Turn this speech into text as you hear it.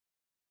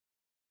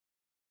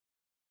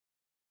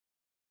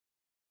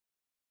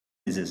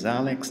This is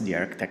Alex, the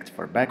architect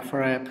for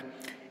Back4App,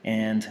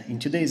 and in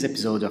today's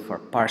episode of our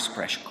Parse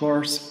Crash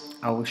Course,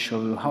 I will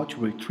show you how to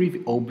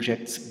retrieve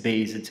objects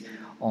based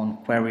on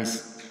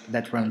queries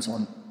that runs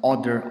on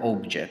other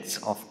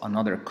objects of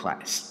another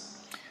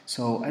class.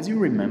 So as you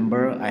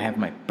remember, I have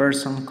my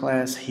person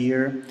class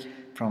here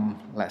from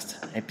last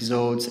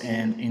episodes,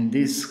 and in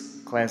this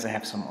class I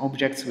have some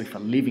objects with a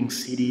living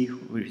city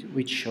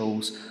which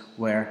shows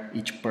where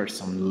each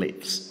person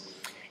lives.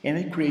 And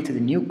I created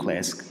a new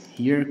class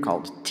here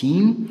called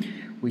team,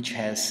 which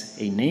has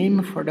a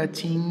name for that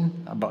team,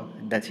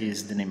 that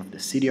is the name of the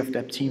city of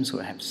that team. So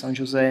I have San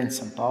Jose and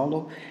São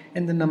Paulo,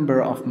 and the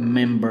number of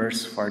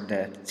members for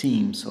that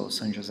team. So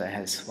San Jose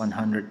has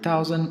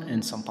 100,000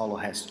 and São Paulo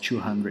has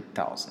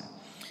 200,000.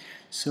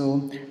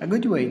 So a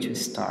good way to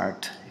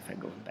start, if I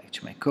go back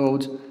to my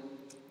code,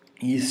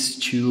 is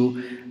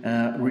to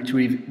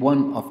retrieve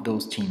one of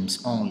those teams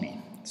only.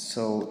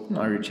 So in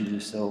order to do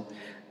so,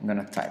 I'm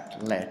gonna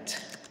type let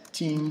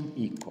team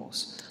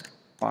equals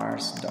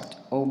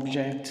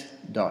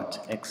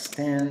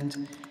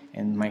parse.object.extend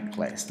and my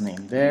class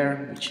name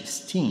there, which is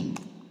team.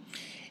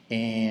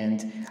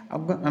 And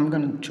I'm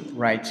going to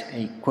write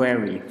a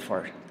query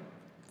for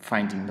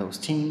finding those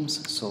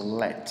teams. So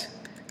let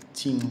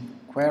team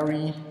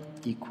query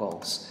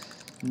equals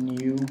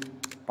new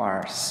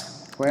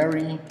parse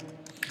query,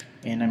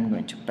 and I'm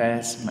going to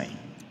pass my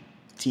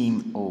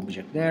team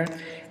object there,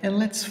 and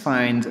let's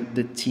find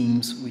the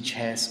teams which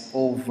has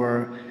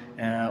over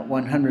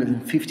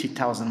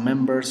 150,000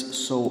 members,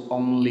 so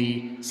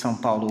only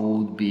São Paulo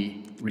would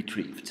be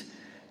retrieved.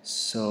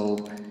 So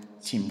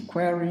team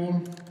query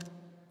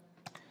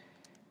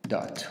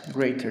dot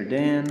greater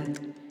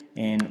than,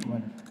 and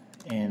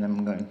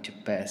I'm going to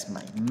pass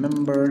my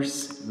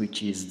members,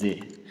 which is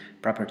the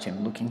property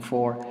I'm looking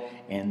for,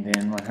 and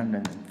then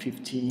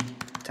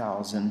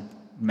 150,000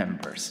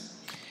 members.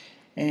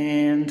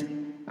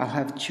 And I'll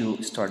have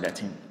to store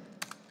that in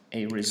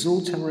a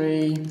result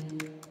array,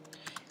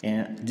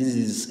 and this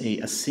is a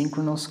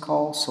asynchronous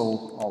call,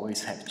 so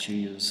always have to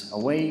use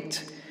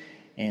await,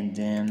 and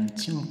then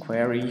team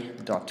query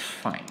dot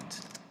find.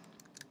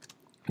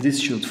 This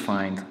should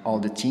find all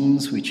the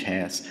teams which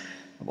has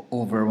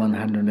over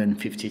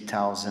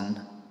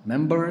 150,000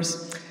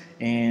 members,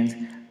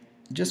 and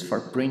just for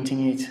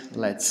printing it,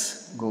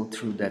 let's go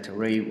through that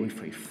array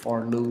with a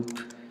for loop.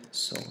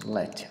 So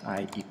let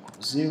I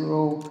equal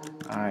 0,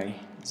 I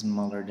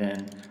smaller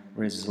than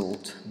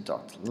result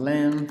dot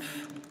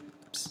length,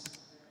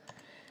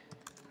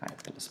 I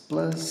plus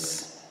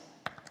plus,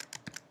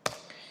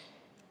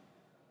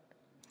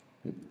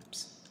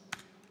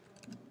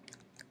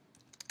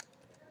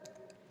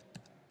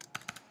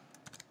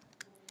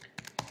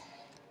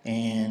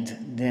 and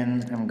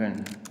then I'm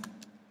going to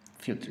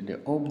filter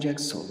the object.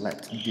 So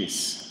let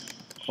this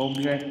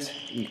object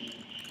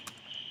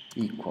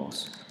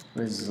equals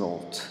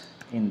result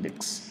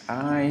index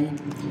I,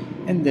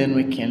 and then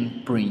we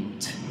can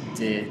print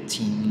the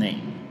team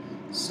name.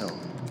 So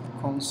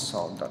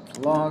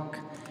console.log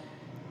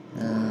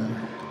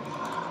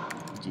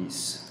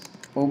this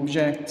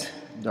object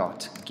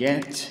dot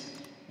get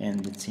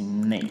and the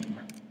team name.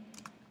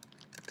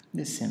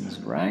 This seems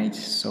right.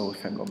 So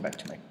if I go back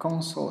to my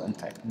console and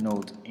type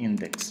node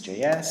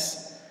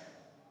index.js,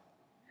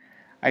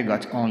 I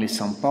got only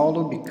São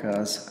Paulo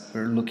because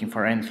we're looking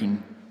for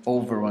anything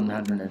over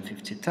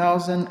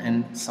 150,000,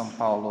 and São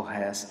Paulo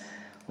has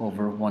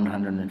over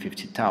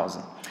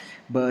 150,000.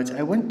 But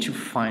I want to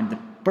find the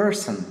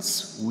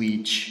persons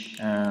which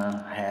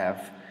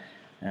have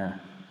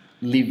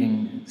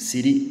living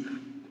city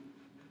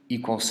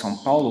equals São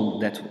Paulo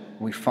that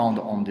we found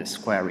on this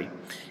query.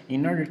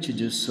 In order to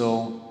do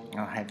so,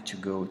 I'll have to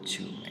go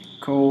to my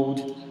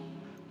code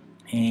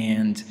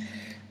and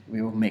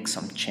we will make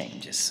some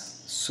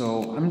changes.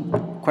 So I'm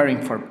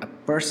querying for a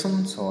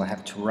person, so I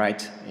have to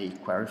write a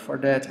query for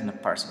that and a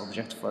parse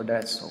object for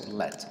that. So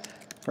let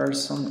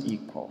person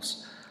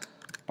equals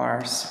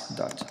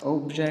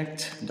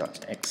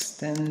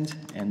parse.object.extend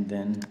and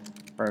then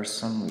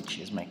person, which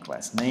is my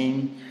class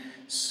name.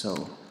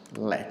 So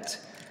let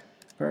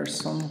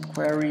person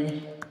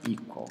query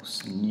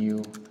equals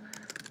new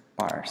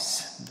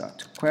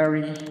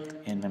parse.query,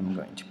 and I'm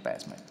going to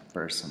pass my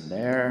person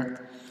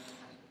there.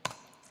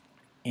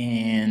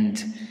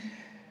 And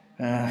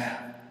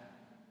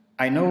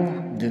I know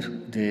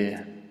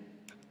the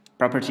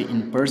property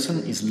in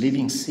person is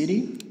living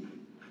city,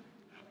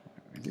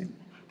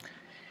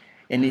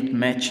 and it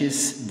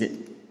matches the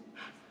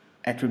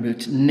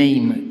attribute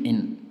name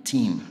in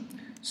team.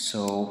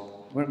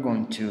 So we're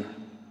going to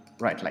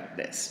write like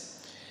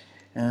this: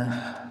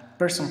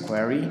 person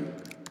query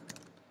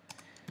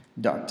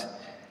dot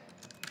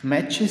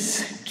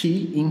matches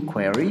key in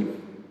query,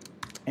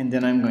 and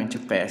then I'm going to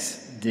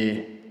pass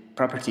the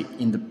property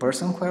in the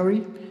person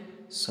query,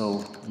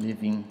 so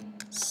living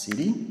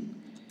city,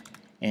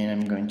 and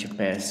I'm going to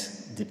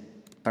pass the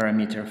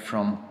parameter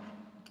from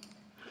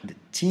the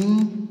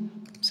team,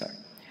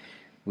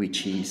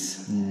 which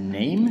is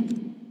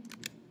name.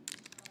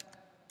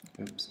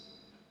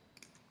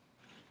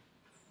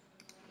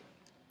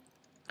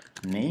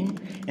 name,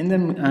 and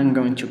then I'm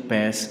going to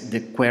pass the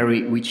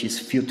query which is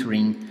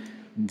filtering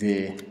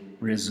the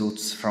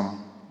results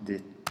from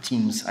the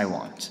teams I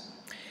want.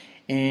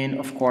 And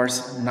of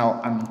course now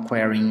I'm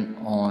querying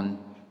on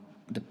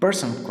the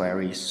person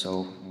query,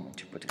 so I'm going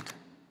to put it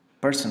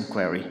person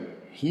query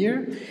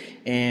here,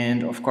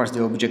 and of course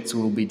the objects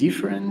will be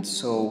different,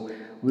 so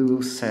we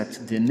will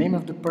set the name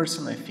of the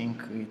person. I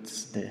think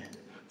it's the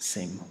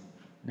same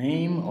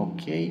name,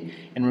 okay,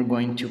 and we're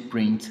going to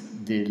print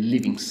the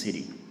living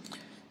city,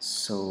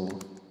 so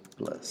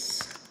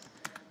plus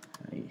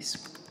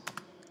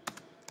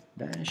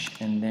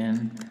dash, and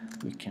then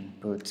we can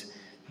put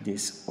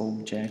this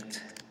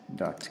object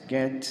dot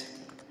get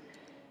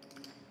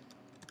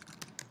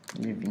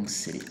living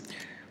city.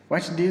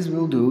 What this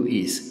will do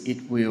is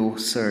it will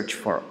search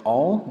for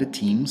all the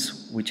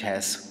teams which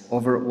has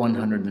over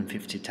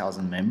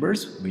 150,000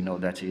 members. We know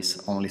that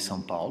is only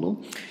São Paulo,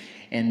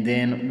 and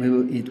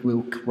then it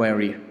will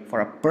query for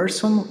a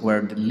person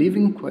where the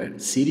living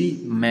city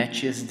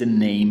matches the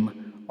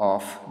name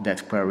of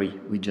that query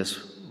we just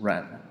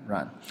ran.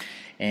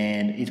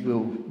 And it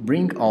will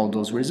bring all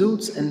those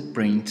results and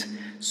print,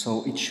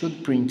 so it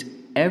should print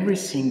every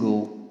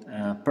single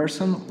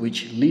person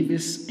which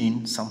lives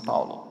in São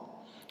Paulo.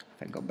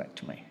 If I go back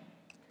to my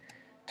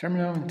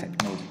terminal and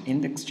type node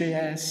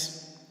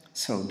index.js,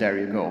 so there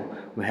you go.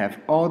 We have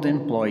all the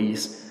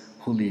employees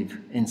who live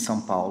in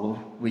São Paulo,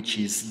 which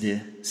is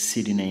the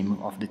city name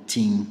of the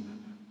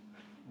team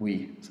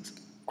we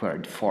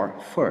queried for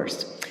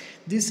first.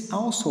 This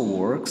also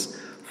works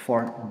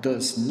for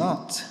does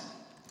not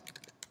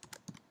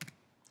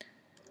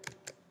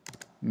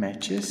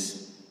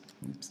matches,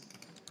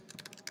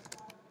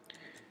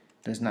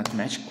 does not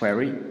match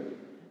query,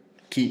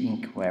 key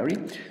in query.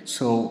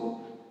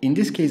 So in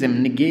this case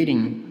I'm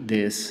negating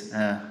this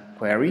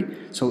query,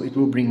 so it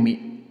will bring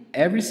me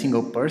every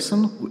single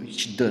person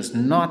which does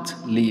not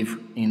live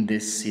in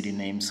this city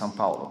name São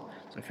Paulo.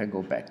 So if I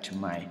go back to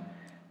my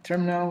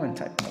terminal and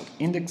type node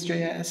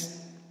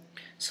index.js,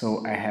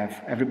 so I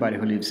have everybody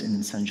who lives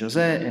in San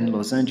Jose and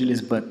Los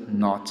Angeles but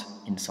not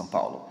in São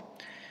Paulo.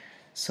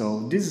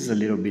 So this is a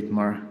little bit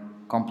more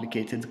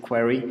complicated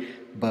query,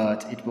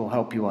 but it will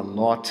help you a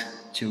lot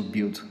to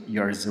build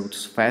your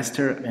results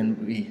faster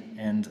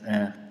and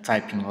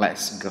typing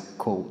less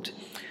code.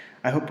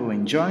 I hope you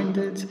enjoyed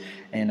it,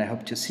 and I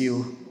hope to see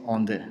you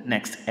on the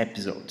next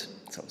episode.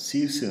 So see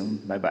you soon.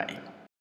 Bye bye.